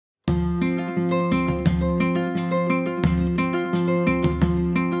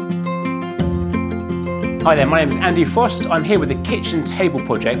Hi there, my name is Andy Frost. I'm here with the Kitchen Table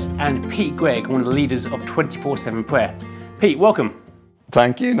Project and Pete Greig, one of the leaders of 24/7 Prayer. Pete, welcome.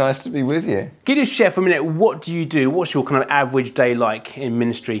 Thank you, nice to be with you. Can you just share for a minute, what do you do? What's your kind of average day like in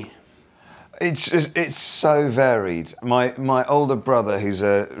ministry? It's so varied. My older brother, who's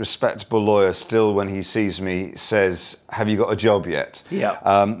a respectable lawyer, still when he sees me says, "Have you got a job yet?" Yeah.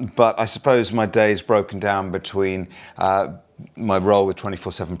 But I suppose my day is broken down between my role with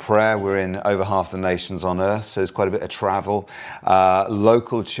 24/7 Prayer. We're in over half the nations on earth, so there's quite a bit of travel.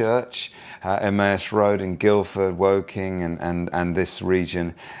 Local church, Emmaus Road in Guildford, Woking, and this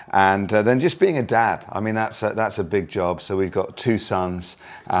region, and then just being a dad. I mean, that's a big job. So we've got two sons,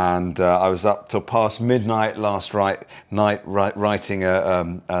 and I was up till past midnight last night writing a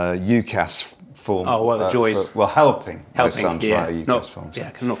UCAS form. Oh, well, the joys. Helping my son write a UCAS form. So. Yeah,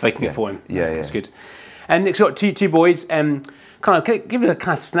 not faking it for him. Yeah, that's good. And Nick's got two boys. Give it a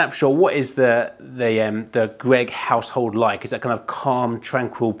kind of snapshot. What is the Greig household like? Is that kind of calm,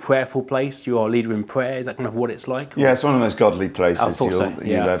 tranquil, prayerful place? You are a leader in prayer. Is that kind of what it's like? Yeah, it's one of the most godly places you'll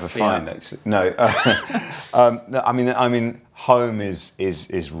ever find. Yeah. Actually, no. I mean, home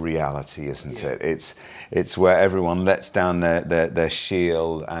is reality, isn't it? It's where everyone lets down their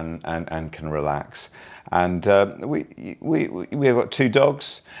shield and can relax. And we have got two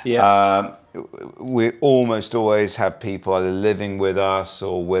dogs. Yeah. We almost always have people either living with us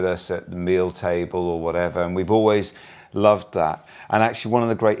or with us at the meal table or whatever, and we've always loved that. And actually, one of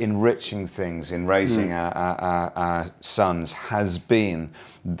the great enriching things in raising our sons has been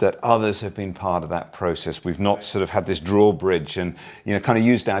that others have been part of that process. We've not sort of had this drawbridge and kind of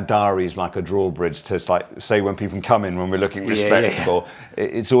used our diaries like a drawbridge to say when people come in when we're looking respectable. Yeah.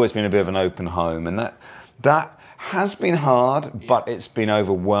 It's always been a bit of an open home, and that has been hard, but it's been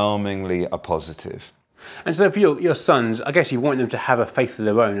overwhelmingly a positive. And so for your sons, I guess you want them to have a faith of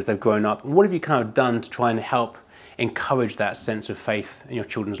their own as they've grown up. What have you kind of done to try and help encourage that sense of faith in your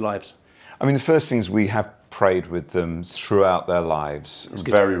children's lives? I mean, the first thing is we have prayed with them throughout their lives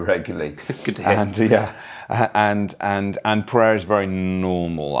very regularly. Good to hear. And prayer is very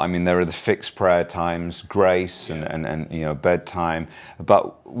normal. I mean, there are the fixed prayer times, grace and bedtime,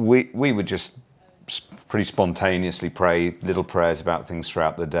 but we would just pretty spontaneously pray little prayers about things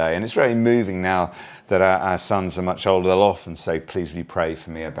throughout the day. And it's very moving now that our sons are much older. They'll often say, "Please will you pray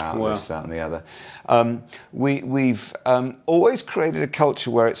for me about this, that and the other." We've always created a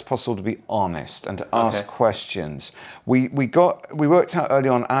culture where it's possible to be honest and to ask questions. We worked out early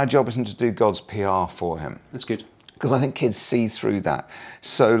on, our job isn't to do God's PR for him. That's good. Because I think kids see through that.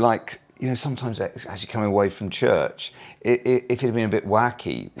 So sometimes as you're coming away from church, if it had been a bit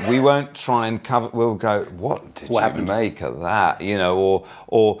wacky, we won't try and cover. We'll go, "What did you make of that?"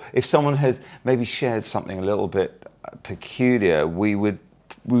 Or if someone had maybe shared something a little bit peculiar, we would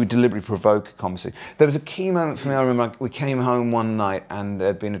deliberately provoke a conversation. There was a key moment for me. I remember we came home one night and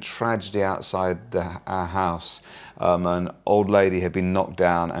there'd been a tragedy outside our house. An old lady had been knocked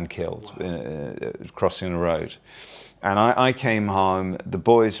down and killed crossing the road. And I came home, the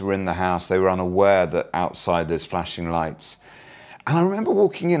boys were in the house, they were unaware that outside there's flashing lights. And I remember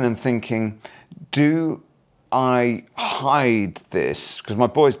walking in and thinking, do I hide this? Because my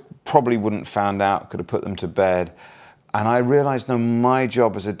boys probably wouldn't found out, could have put them to bed. And I realized, no, my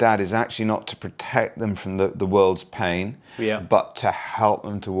job as a dad is actually not to protect them from the world's pain, but to help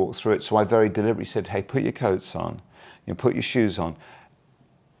them to walk through it. So I very deliberately said, "Hey, put your coats on, put your shoes on.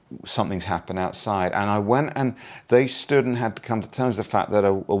 Something's happened outside." And I went and they stood and had to come to terms with the fact that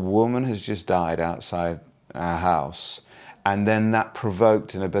a woman has just died outside our house. And then that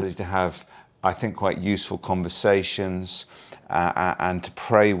provoked an ability to have, I think, quite useful conversations and to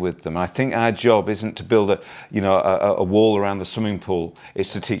pray with them. And I think our job isn't to build a wall around the swimming pool,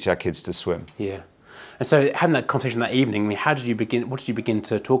 it's to teach our kids to swim. Yeah. And so having that conversation that evening, I mean, what did you begin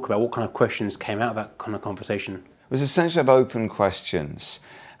to talk about? What kind of questions came out of that kind of conversation? It was essentially of open questions.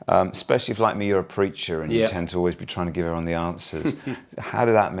 Especially if, like me, you're a preacher and you tend to always be trying to give everyone the answers. How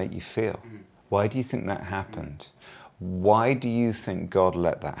did that make you feel? Why do you think that happened? Why do you think God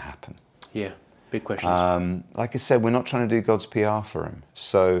let that happen? Yeah, big questions. Like I said, we're not trying to do God's PR for him.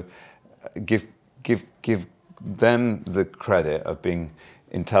 So give them the credit of being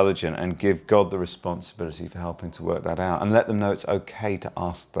intelligent and give God the responsibility for helping to work that out, and let them know it's okay to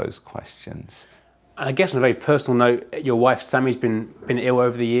ask those questions. And I guess on a very personal note, your wife Sammy's been ill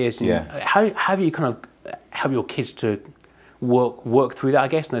over the years. And how have you kind of helped your kids to work through that, I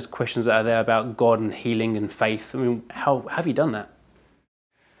guess, and those questions that are there about God and healing and faith? I mean, how have you done that?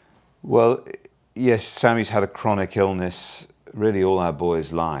 Well, yes, Sammy's had a chronic illness really all our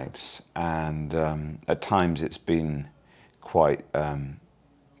boys' lives, and at times it's been quite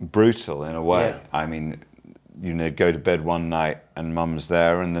brutal in a way. Yeah. I mean, you know, go to bed one night and mum's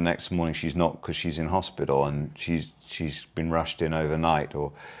there, and the next morning she's not because she's in hospital and she's been rushed in overnight.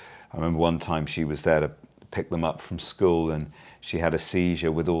 Or I remember one time she was there to pick them up from school, and she had a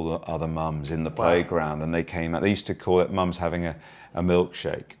seizure with all the other mums in the playground, and they came out. They used to call it mums having a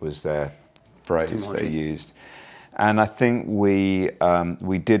milkshake, was their phrase they used. And I think we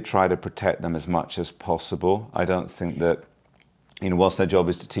did try to protect them as much as possible. I don't think that, you know, whilst their job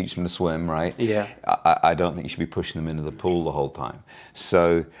is to teach them to swim, right? Yeah. I don't think you should be pushing them into the pool the whole time.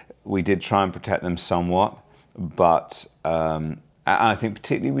 So we did try and protect them somewhat, but I think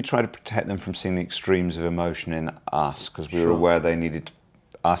particularly we try to protect them from seeing the extremes of emotion in us, because we were aware they needed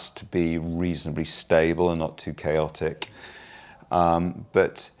us to be reasonably stable and not too chaotic.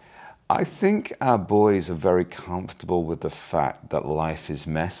 But I think our boys are very comfortable with the fact that life is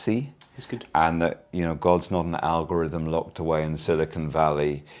messy. That's good. And that, you know, God's not an algorithm locked away in Silicon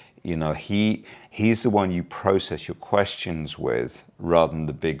Valley. You know, he's the one you process your questions with, rather than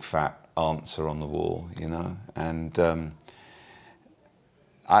the big fat answer on the wall, you know. And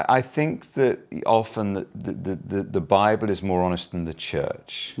I think that often the Bible is more honest than the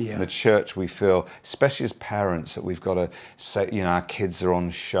church. Yeah. The church, we feel, especially as parents, that we've got to say, you know, our kids are on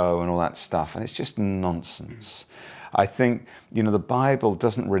show and all that stuff, and it's just nonsense. I think, you know, the Bible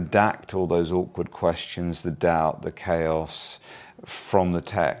doesn't redact all those awkward questions, the doubt, the chaos from the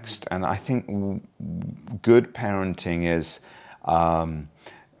text. And I think good parenting is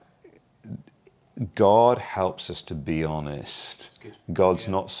God helps us to be honest. God's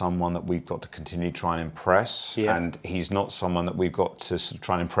not someone that we've got to continue to try and impress, and he's not someone that we've got to sort of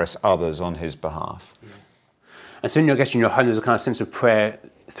try and impress others on his behalf. And so I guess in your home there's a kind of sense of prayer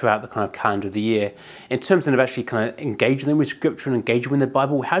throughout the kind of calendar of the year. In terms of actually kind of engaging them with Scripture and engaging with the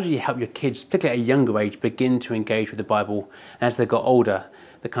Bible, how do you help your kids, particularly at a younger age, begin to engage with the Bible, and as they got older,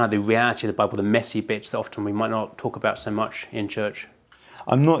 the kind of the reality of the Bible, the messy bits that often we might not talk about so much in church?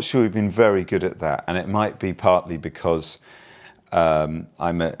 I'm not sure we've been very good at that, and it might be partly because I'm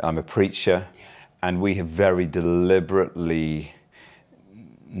a preacher, and we have very deliberately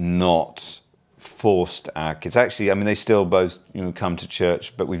not forced our kids. Actually, I mean, they still both, you know, come to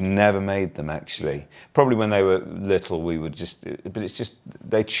church, but we've never made them, actually. Probably when they were little, we would just, but it's just,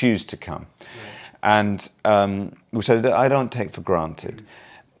 they choose to come. And, which I don't take for granted.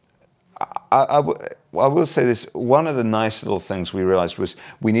 I will say this, one of the nice little things we realized was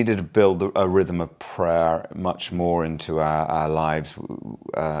we needed to build a rhythm of prayer much more into our lives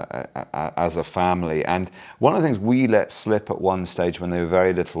as a family. And one of the things we let slip at one stage when they were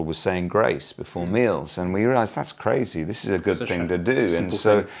very little was saying grace before meals. And we realized that's crazy, this is a good thing to do. And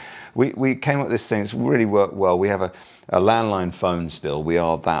so we came up with this thing, it's really worked well. We have a landline phone still, we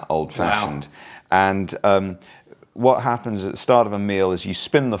are that old-fashioned. Wow. And what happens at the start of a meal is you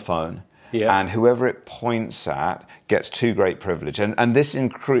spin the phone, and whoever it points at gets two great privilege. And this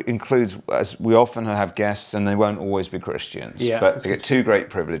includes, as we often have guests, and they won't always be Christians, but they get two great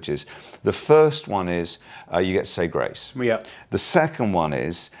privileges. The first one is you get to say grace. The second one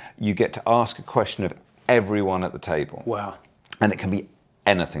is you get to ask a question of everyone at the table. Wow. And it can be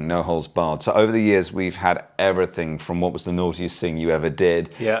anything, no holds barred. So over the years, we've had everything from what was the naughtiest thing you ever did,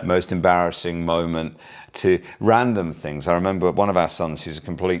 most embarrassing moment, to random things. I remember one of our sons, who's a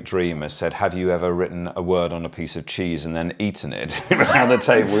complete dreamer, said, "Have you ever written a word on a piece of cheese and then eaten it?" Around the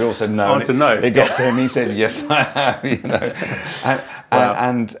table, we all said no. It got to him, he said, "Yes, I have," you know.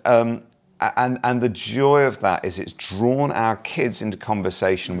 And the joy of that is it's drawn our kids into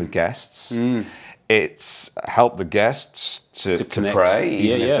conversation with guests. It's helped the guests to pray,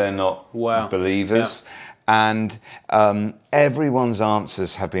 even if they're not believers. And everyone's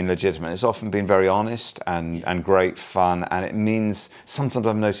answers have been legitimate. It's often been very honest and great fun. And it means, sometimes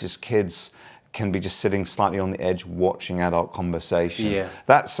I've noticed kids can be just sitting slightly on the edge watching adult conversation.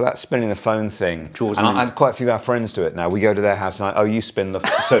 That's spinning the phone thing. And quite a few of our friends do it now. We go to their house and you spin the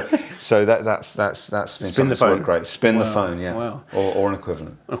phone. So that's spin the phone. Great. Spin the phone, or an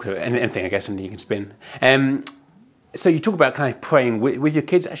equivalent. Okay, anything, I guess, anything you can spin. So you talk about kind of praying with your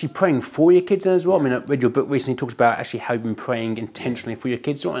kids, actually praying for your kids as well. I mean, I read your book recently, talks about actually how you've been praying intentionally for your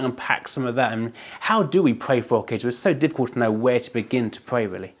kids. Do you want to unpack some of that? And how do we pray for our kids? It's so difficult to know where to begin to pray,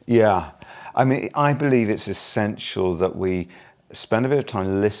 really. Yeah. I mean, I believe it's essential that we spend a bit of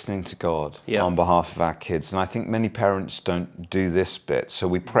time listening to God on behalf of our kids. And I think many parents don't do this bit. So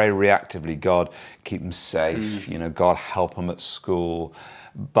we pray reactively, God, keep them safe, you know, God, help them at school.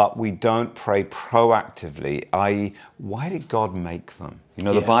 But we don't pray proactively, i.e., why did God make them? You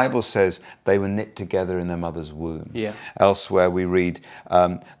know, the Bible says they were knit together in their mother's womb. Elsewhere we read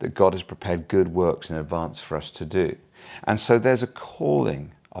that God has prepared good works in advance for us to do. And so there's a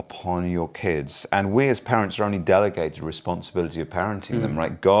calling upon your kids. And we as parents are only delegated responsibility of parenting them,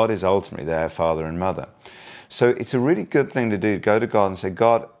 right? God is ultimately their father and mother. So it's a really good thing to do, go to God and say,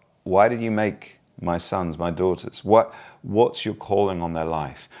 God, why did you make my sons, my daughters? What's your calling on their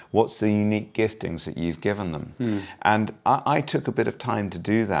life? What's the unique giftings that you've given them? And I took a bit of time to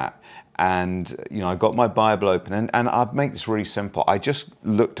do that. And, you know, I got my Bible open, and I'll make this really simple. I just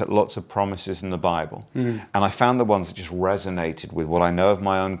looked at lots of promises in the Bible, and I found the ones that just resonated with what I know of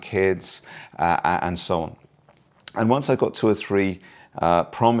my own kids and so on. And once I got 2 or 3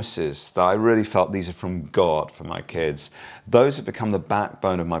 promises that I really felt these are from God for my kids, those have become the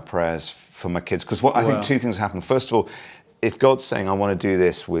backbone of my prayers for my kids. Because I think 2 things happen. First of all, if God's saying, I want to do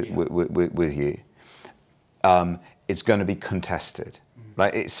this with you, it's going to be contested.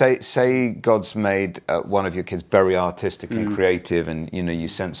 Like say God's made one of your kids very artistic and creative, and you know you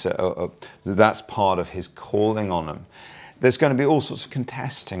sense that's part of His calling on them. There's going to be all sorts of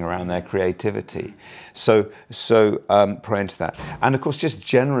contesting around their creativity. So pray into that. And of course, just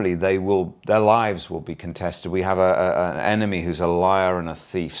generally, their lives will be contested. We have an enemy who's a liar and a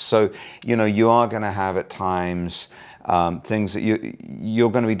thief. So you know you are going to have at times things that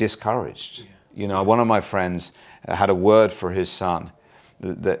you're going to be discouraged. Yeah. You know, one of my friends had a word for his son,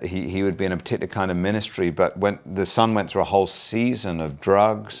 that he would be in a particular kind of ministry, but when the son went through a whole season of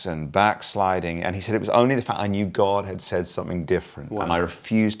drugs and backsliding, and he said it was only the fact I knew God had said something different, and I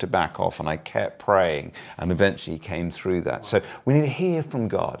refused to back off, and I kept praying, and eventually he came through that. So we need to hear from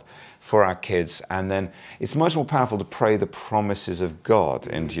God for our kids, and then it's much more powerful to pray the promises of God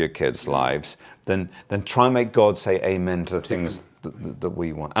into your kids' lives than try and make God say amen to the things that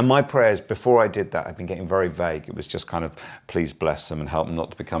we want. And my prayers, before I did that, I've been getting very vague. It was just kind of, please bless them and help them not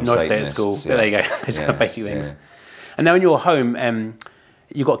to become Satanists. Not stay at school. Yeah. There you go. Those kind of basic things. Yeah. And now in your home,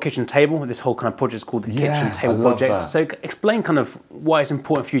 you've got a kitchen table. This whole kind of project is called the Kitchen Table Project. That. So explain kind of why it's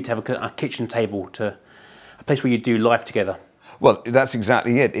important for you to have a kitchen table, a place where you do life together. Well, that's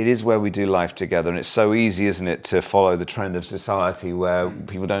exactly it. It is where we do life together, and it's so easy, isn't it, to follow the trend of society where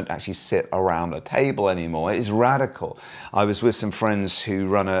people don't actually sit around a table anymore. It is radical. I was with some friends who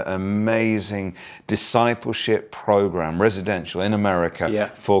run an amazing discipleship program, residential, in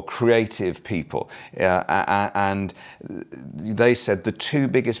America for creative people. And they said the 2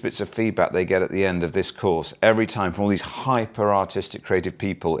 biggest bits of feedback they get at the end of this course, every time from all these hyper-artistic creative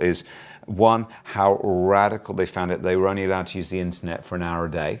people, is 1, how radical they found it. They were only allowed to use the internet for an hour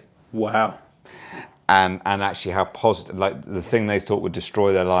a day. Wow. And actually how positive, like the thing they thought would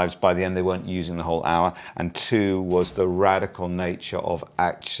destroy their lives, by the end they weren't using the whole hour. And 2 was the radical nature of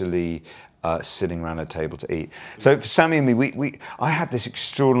actually sitting around a table to eat. So for Sammy and me, I had this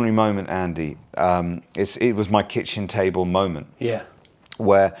extraordinary moment, Andy. It was my kitchen table moment. Yeah.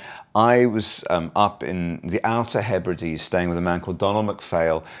 Where I was up in the Outer Hebrides staying with a man called Donald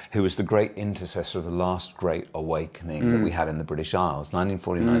MacPhail, who was the great intercessor of the last great awakening that we had in the British Isles,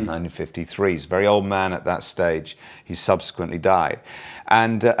 1949, 1953. He's a very old man at that stage. He subsequently died.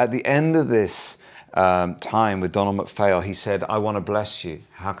 And at the end of this time with Donald MacPhail, he said, I want to bless you.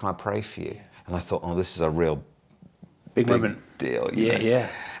 How can I pray for you? And I thought, oh, this is a real big moment. Deal. You know?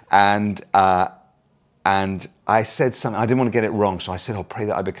 Yeah. And I said something, I didn't want to get it wrong, so I said, I'll pray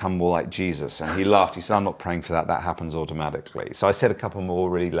that I become more like Jesus. And he laughed. He said, I'm not praying for that. That happens automatically. So I said a couple more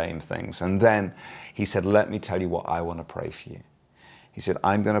really lame things. And then he said, let me tell you what I want to pray for you. He said,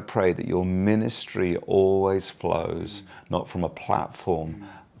 I'm going to pray that your ministry always flows, not from a platform,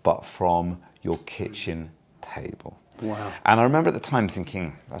 but from your kitchen table. Wow. And I remember at the time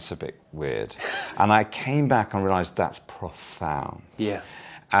thinking, that's a bit weird. And I came back and realized that's profound. Yeah.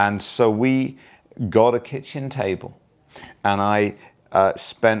 And so we got a kitchen table, and I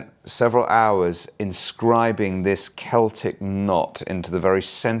spent several hours inscribing this Celtic knot into the very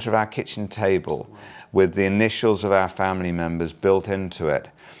center of our kitchen table with the initials of our family members built into it.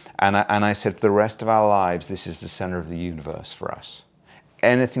 And I said, for the rest of our lives, this is the center of the universe for us.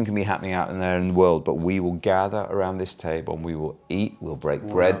 Anything can be happening out in there in the world, but we will gather around this table and we will eat, we'll break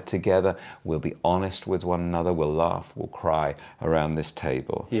bread together, we'll be honest with one another, we'll laugh, we'll cry around this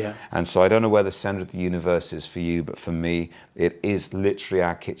table. Yeah. And so I don't know where the center of the universe is for you, but for me, it is literally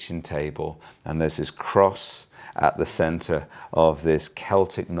our kitchen table. And there's this cross at the center of this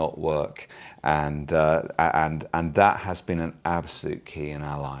Celtic knotwork, and that has been an absolute key in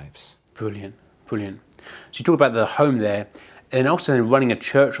our lives. Brilliant, brilliant. So you talk about the home there, and also running a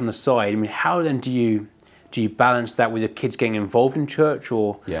church on the side. I mean, how then do you balance that with your kids getting involved in church,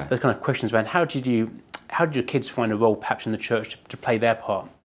 or those kind of questions around how did your kids find a role perhaps in the church to play their part?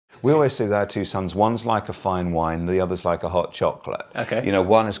 We always say with our two sons, one's like a fine wine, the other's like a hot chocolate. Okay. You know,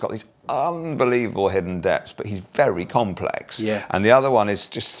 one has got these unbelievable hidden depths, but he's very complex. Yeah. And the other one is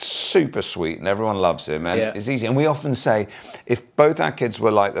just super sweet and everyone loves him and Yeah. it's easy. And we often say, if both our kids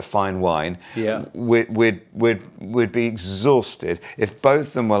were like the fine wine, yeah. we'd be exhausted. If both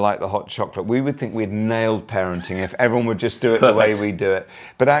of them were like the hot chocolate, we would think we'd nailed parenting if everyone would just do it the way we do it.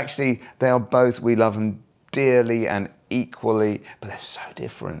 But actually, they are both, we love them dearly and equally, but they're so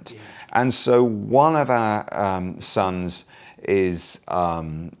different. Yeah. And so one of our sons is,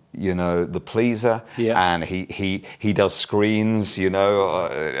 you know, the pleaser, and he does screens, you know,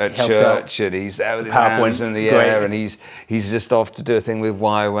 at church, and he's there with his hands in the air, and he's just off to do a thing with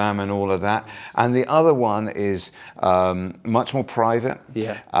YWAM and all of that. And the other one is much more private.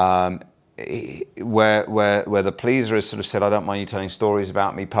 Yeah. Where the pleaser has sort of said, I don't mind you telling stories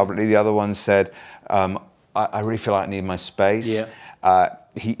about me publicly. The other one said, I really feel like I need my space. Yeah.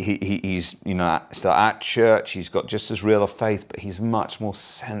 He's, you know, still at church, he's got just as real a faith, but he's much more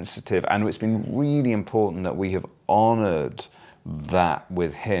sensitive. And it's been really important that we have honoured that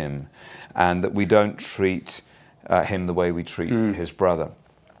with him and that we don't treat him the way we treat his brother.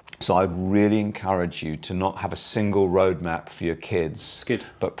 So I'd really encourage you to not have a single roadmap for your kids,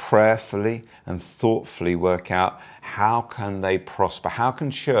 but prayerfully and thoughtfully work out how can they prosper? How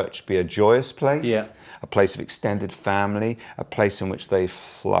can church be a joyous place, a place of extended family, a place in which they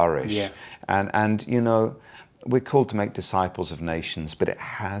flourish? Yeah. And you know, we're called to make disciples of nations, but it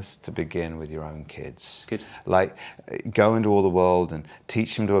has to begin with your own kids. Like, go into all the world and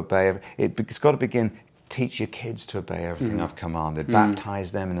teach them to obey. It's got to begin. Teach your kids to obey everything I've commanded.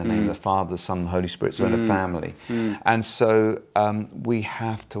 Baptize them in the name of the Father, the Son, and the Holy Spirit, so in a family. And so we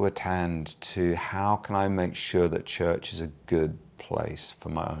have to attend to how can I make sure that church is a good place for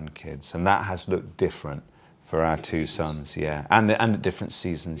my own kids. And that has looked different for our two sons, and at different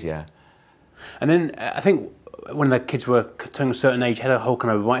seasons, And then I think when the kids were turning a certain age, had a whole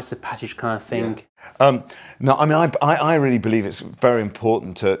kind of rites of passage kind of thing. No, I mean, I really believe it's very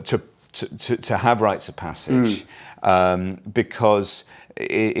important to have rites of passage because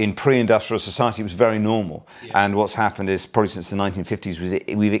in pre-industrial society it was very normal. And what's happened is probably since the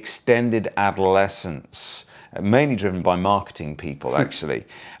 1950s we've extended adolescence, mainly driven by marketing people actually.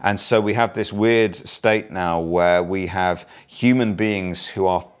 And so we have this weird state now where we have human beings who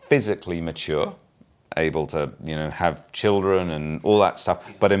are physically mature, able to, you know, have children and all that stuff,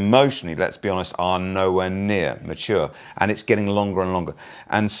 but emotionally, let's be honest, are nowhere near mature, and it's getting longer and longer.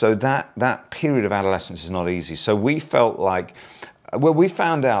 And so that period of adolescence is not easy. So we felt like, well, we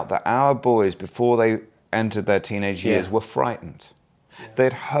found out that our boys, before they entered their teenage years, were frightened.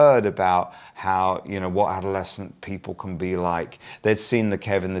 They'd heard about how, you know, what adolescent people can be like. They'd seen the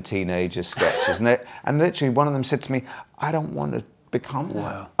Kevin the Teenager sketches, and literally one of them said to me, I don't want to become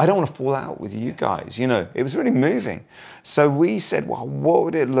that. I don't want to fall out with you guys. You know, it was really moving. So we said, well, what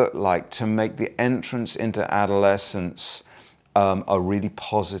would it look like to make the entrance into adolescence a really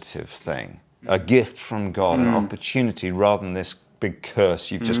positive thing, a gift from God, an opportunity rather than this big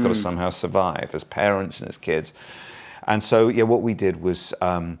curse you've just got to somehow survive as parents and as kids. And so, what we did was,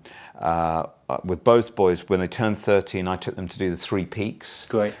 with both boys, when they turned 13, I took them to do the 3 peaks.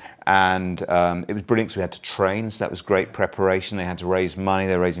 Great. And it was brilliant because we had to train, so that was great preparation. They had to raise money,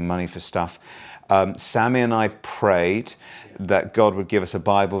 they were raising money for stuff. Sammy and I prayed that God would give us a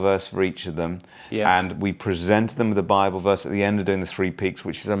Bible verse for each of them. And we presented them with a Bible verse at the end of doing the 3 peaks,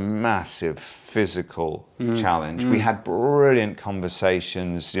 which is a massive physical challenge. We had brilliant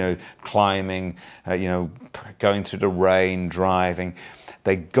conversations, you know, climbing, you know, going through the rain, driving.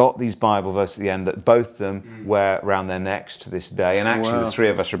 They got these Bible verses at the end that both of them wear around their necks to this day. And actually, the 3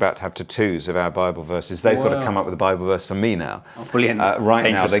 of us are about to have tattoos of our Bible verses. They've got to come up with a Bible verse for me now. Oh, brilliant. Right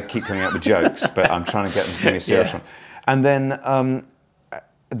Dangerous. Now, they keep coming up with jokes, but I'm trying to get them to give me a serious one. And then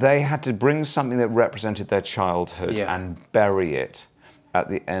they had to bring something that represented their childhood and bury it at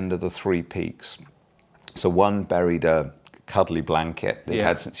the end of the 3 peaks. So one buried a cuddly blanket that he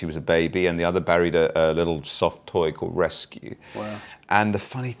had since he was a baby, and the other buried a little soft toy called Rescue. Wow. And the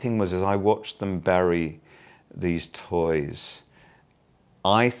funny thing was, as I watched them bury these toys,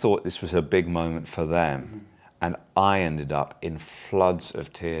 I thought this was a big moment for them. And I ended up in floods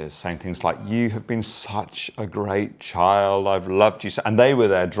of tears, saying things like, you have been such a great child, I've loved you so. And they were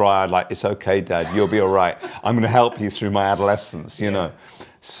there dry-eyed like, it's okay, Dad, you'll be all right. I'm going to help you through my adolescence, you know.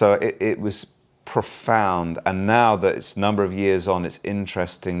 So it was profound. And now that it's a number of years on, it's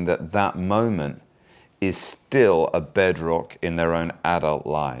interesting that that moment is still a bedrock in their own adult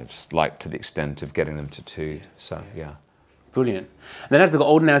lives, like to the extent of getting them tattooed. So, Brilliant. And then as they got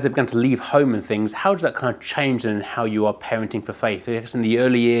older now, as they began to leave home and things, how does that kind of change in how you are parenting for faith? I guess in the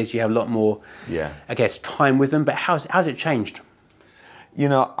early years you have a lot more, I guess, time with them, but how's it changed? You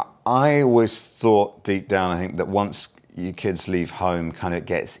know, I always thought deep down, I think that once your kids leave home, kind of it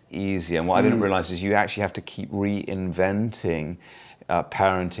gets easier. And what I didn't realize is you actually have to keep reinventing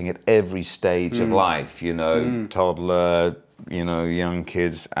parenting at every stage of life, you know, toddler, you know, young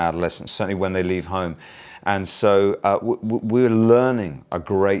kids, adolescents, certainly when they leave home. And so we're learning a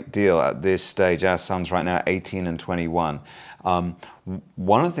great deal at this stage. Our sons right now, 18 and 21.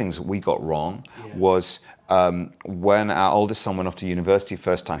 One of the things that we got wrong was when our oldest son went off to university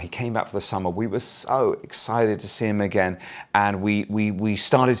first time. He came back for the summer. We were so excited to see him again, and we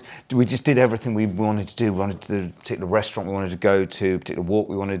just did everything we wanted to do. We wanted to do a particular restaurant we wanted to go to, a particular walk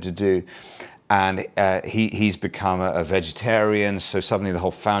we wanted to do. And he's become a vegetarian, so suddenly the whole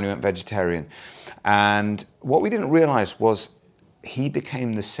family went vegetarian. And what we didn't realize was he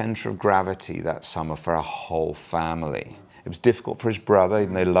became the center of gravity that summer for our whole family. It was difficult for his brother,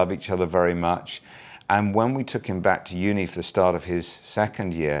 even though they love each other very much. And when we took him back to uni for the start of his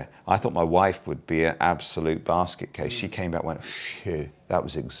second year, I thought my wife would be an absolute basket case. She came back and went, phew, that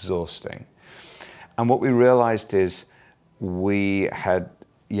was exhausting. And what we realized is we had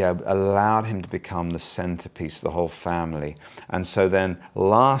allowed him to become the centerpiece of the whole family. And so then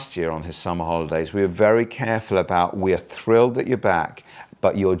last year on his summer holidays, we were very careful about, we're thrilled that you're back,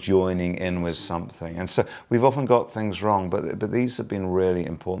 but you're joining in with something. And so we've often got things wrong, but these have been really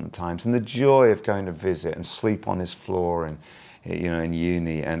important times. And the joy of going to visit and sleep on his floor and, you know, in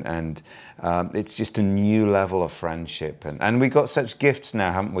uni, and it's just a new level of friendship. And we got such gifts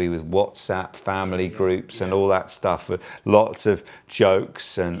now, haven't we, with WhatsApp, family groups and all that stuff, with lots of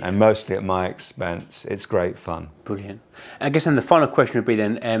jokes and mostly at my expense. It's great fun. Brilliant. I guess then the final question would be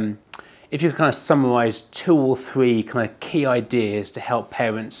then, if you could kind of summarize 2 or 3 kind of key ideas to help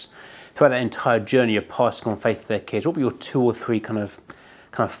parents throughout that entire journey of passing on faith to their kids, what would be your 2 or 3 kind of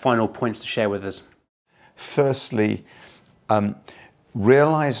final points to share with us? Firstly,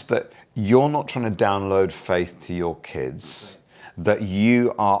 realize that you're not trying to download faith to your kids, that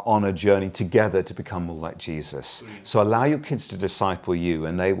you are on a journey together to become more like Jesus. So allow your kids to disciple you,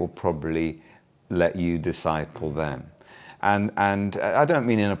 and they will probably let you disciple them. And I don't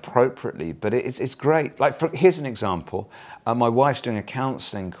mean inappropriately, but it's great. Like, here's an example. My wife's doing a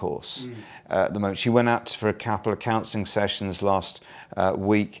counselling course at the moment. She went out for a couple of counselling sessions last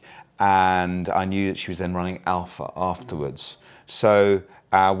week, and I knew that she was then running Alpha afterwards. So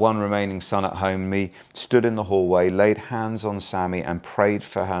our one remaining son at home, me, stood in the hallway, laid hands on Sammy and prayed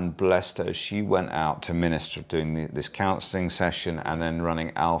for her and blessed her as she went out to minister, doing this counselling session and then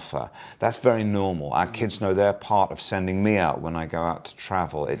running Alpha. That's very normal. Our kids know they're part of sending me out when I go out to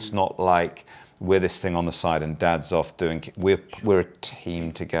travel. It's not like we're this thing on the side and Dad's off doing, we're a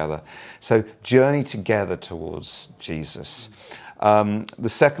team together. So journey together towards Jesus. The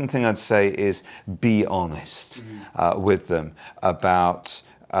second thing I'd say is be honest with them about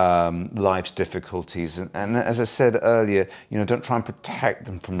life's difficulties. And as I said earlier, you know, don't try and protect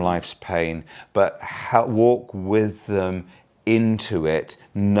them from life's pain, but walk with them into it,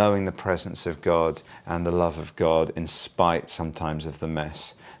 knowing the presence of God and the love of God in spite sometimes of the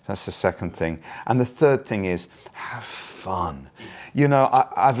mess. That's the second thing. And the third thing is have fun. You know,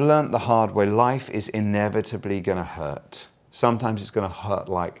 I've learned the hard way. Life is inevitably going to hurt. Sometimes it's going to hurt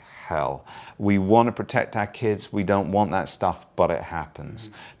like hell. We want to protect our kids. We don't want that stuff, but it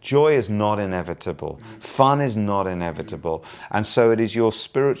happens. Joy is not inevitable. Fun is not inevitable. And so it is your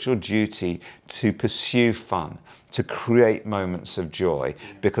spiritual duty to pursue fun, to create moments of joy,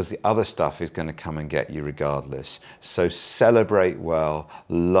 because the other stuff is going to come and get you regardless. So celebrate well,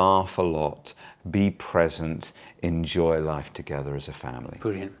 laugh a lot, be present, enjoy life together as a family.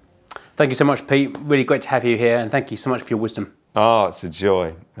 Brilliant. Thank you so much, Pete. Really great to have you here, and thank you so much for your wisdom. Oh, it's a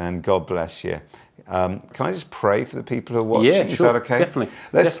joy, and God bless you. Can I just pray for the people who are watching? Yeah, sure. Is that okay?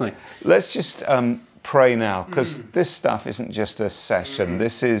 Definitely. Let's just pray now, because this stuff isn't just a session.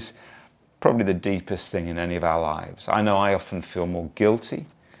 This is probably the deepest thing in any of our lives. I know I often feel more guilty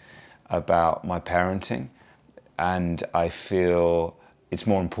about my parenting, and I feel it's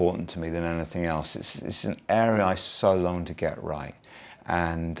more important to me than anything else. It's an area I so long to get right.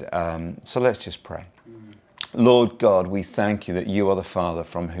 And so let's just pray. Lord God, we thank you that you are the Father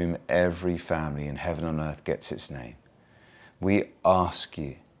from whom every family in heaven and earth gets its name. We ask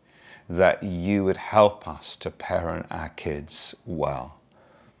you that you would help us to parent our kids well.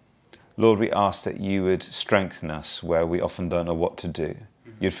 Lord, we ask that you would strengthen us where we often don't know what to do.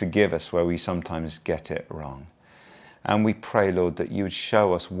 You'd forgive us where we sometimes get it wrong. And we pray, Lord, that you would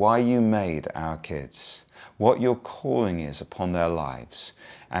show us why you made our kids, what your calling is upon their lives,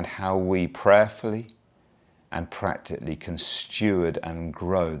 and how we prayerfully and practically can steward and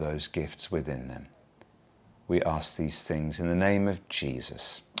grow those gifts within them. We ask these things in the name of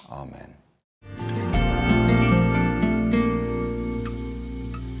Jesus. Amen.